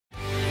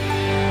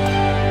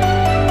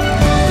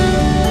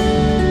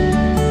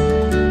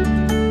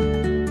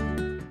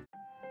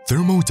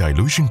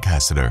Thermodilution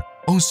Catheter,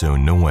 also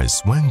known as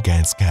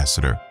Swan-Ganz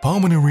catheter,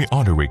 pulmonary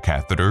artery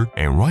catheter,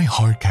 and right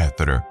heart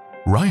catheter.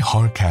 Right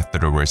heart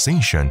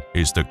catheterization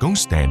is the gold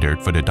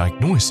standard for the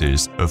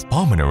diagnosis of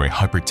pulmonary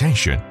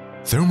hypertension.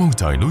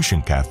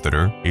 Thermodilution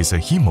catheter is a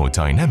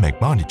hemodynamic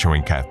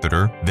monitoring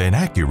catheter that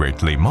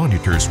accurately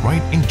monitors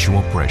right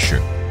atrial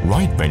pressure,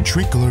 right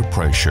ventricular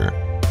pressure,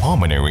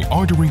 pulmonary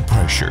artery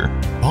pressure,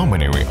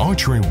 pulmonary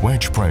artery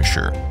wedge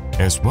pressure,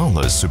 as well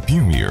as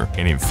superior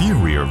and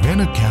inferior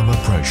vena cava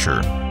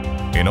pressure.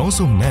 It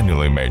also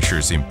manually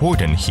measures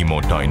important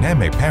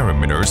hemodynamic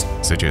parameters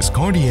such as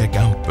cardiac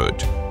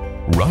output.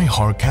 Right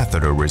heart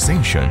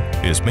catheterization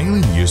is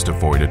mainly used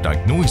for the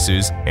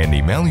diagnosis and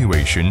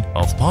evaluation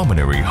of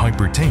pulmonary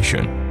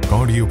hypertension,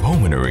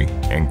 cardiopulmonary,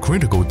 and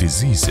critical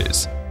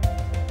diseases.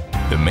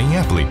 The main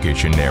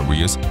application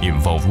areas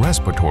involve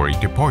respiratory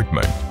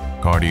department,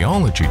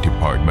 cardiology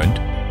department,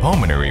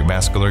 pulmonary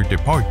vascular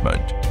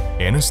department,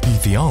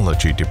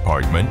 anesthesiology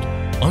department,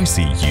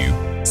 ICU,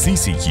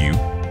 CCU,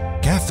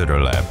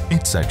 catheter lab,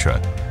 etc.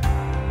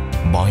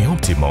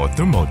 Bioptimal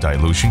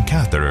thermodilution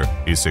catheter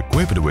is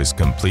equipped with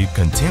complete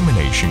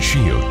contamination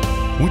shield,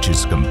 which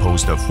is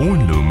composed of 4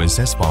 lumens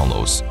as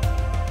follows.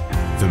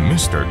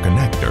 Thermistor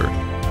connector,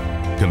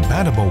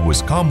 compatible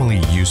with commonly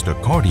used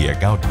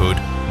cardiac output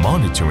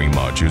monitoring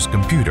modules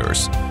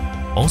computers,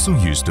 also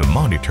used to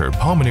monitor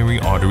pulmonary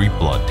artery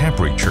blood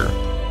temperature.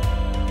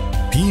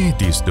 PA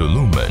distal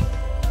lumen,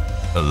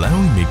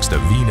 allowing mixed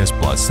venous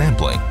blood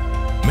sampling,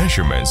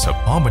 measurements of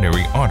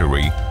pulmonary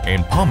artery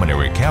and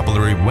pulmonary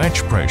capillary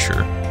wedge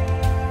pressure.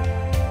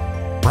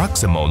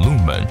 Proximal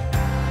lumen,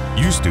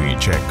 used to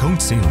inject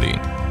cold saline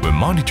when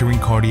monitoring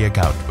cardiac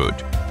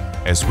output,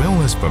 as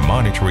well as for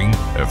monitoring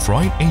of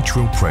right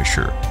atrial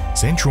pressure,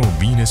 central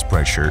venous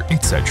pressure,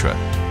 etc.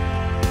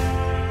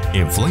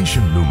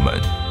 Inflation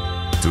lumen,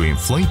 to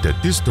inflate the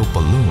distal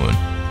balloon.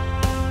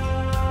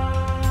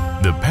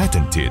 The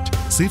patented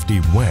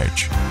safety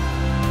wedge.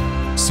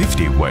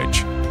 Safety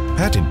wedge,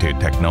 patented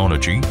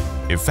technology,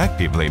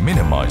 effectively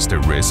minimize the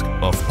risk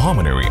of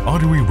pulmonary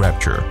artery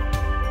rupture.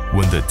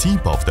 When the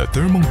tip of the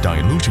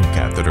thermodilution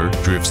catheter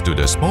drifts to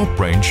the small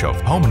branch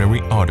of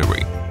pulmonary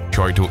artery,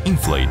 try to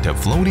inflate the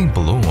floating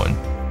balloon.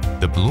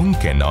 The balloon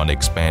cannot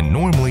expand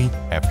normally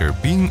after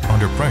being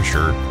under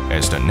pressure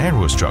as the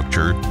narrow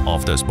structure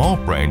of the small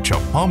branch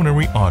of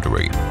pulmonary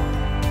artery.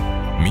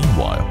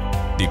 Meanwhile,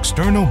 the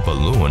external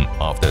balloon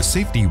of the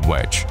safety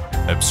wedge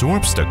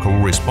absorbs the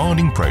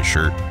corresponding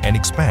pressure and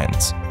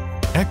expands,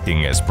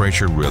 acting as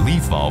pressure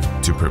relief valve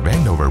to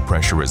prevent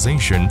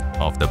overpressurization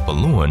of the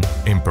balloon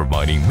and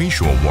providing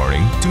visual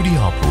warning to the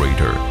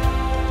operator.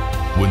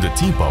 When the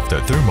tip of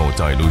the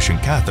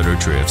thermodilution catheter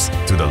drifts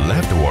to the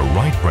left or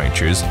right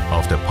branches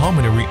of the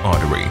pulmonary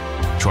artery,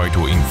 try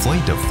to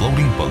inflate the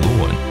floating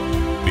balloon.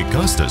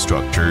 Because the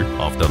structure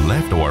of the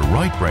left or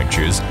right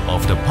branches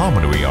of the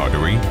pulmonary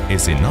artery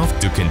is enough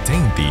to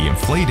contain the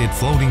inflated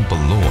floating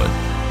balloon,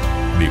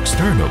 the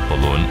external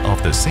balloon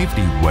of the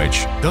safety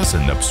wedge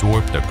doesn't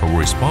absorb the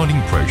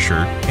corresponding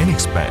pressure and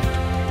expand,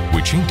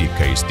 which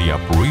indicates the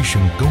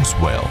operation goes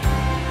well.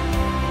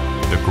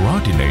 The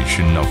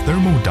coordination of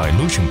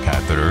thermodilution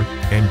catheter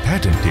and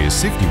patented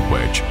safety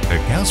wedge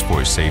accounts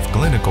for safe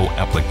clinical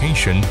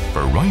application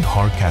for right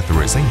heart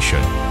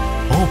catheterization.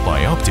 All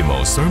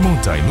bioptimal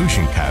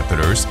thermodilution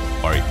catheters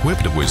are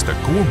equipped with the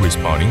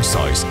corresponding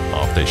size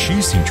of the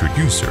sheath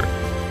introducer,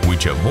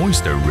 which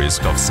avoids the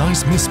risk of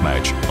size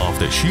mismatch of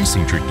the sheath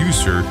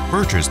introducer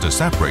purchased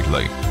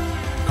separately.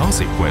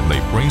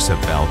 Consequently, brings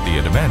about the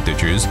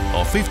advantages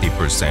of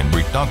 50%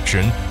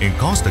 reduction in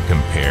cost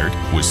compared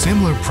with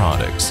similar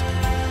products.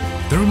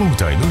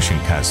 Thermodilution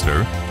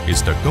catheter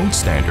is the gold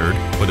standard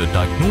for the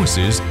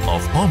diagnosis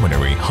of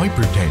pulmonary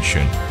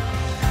hypertension.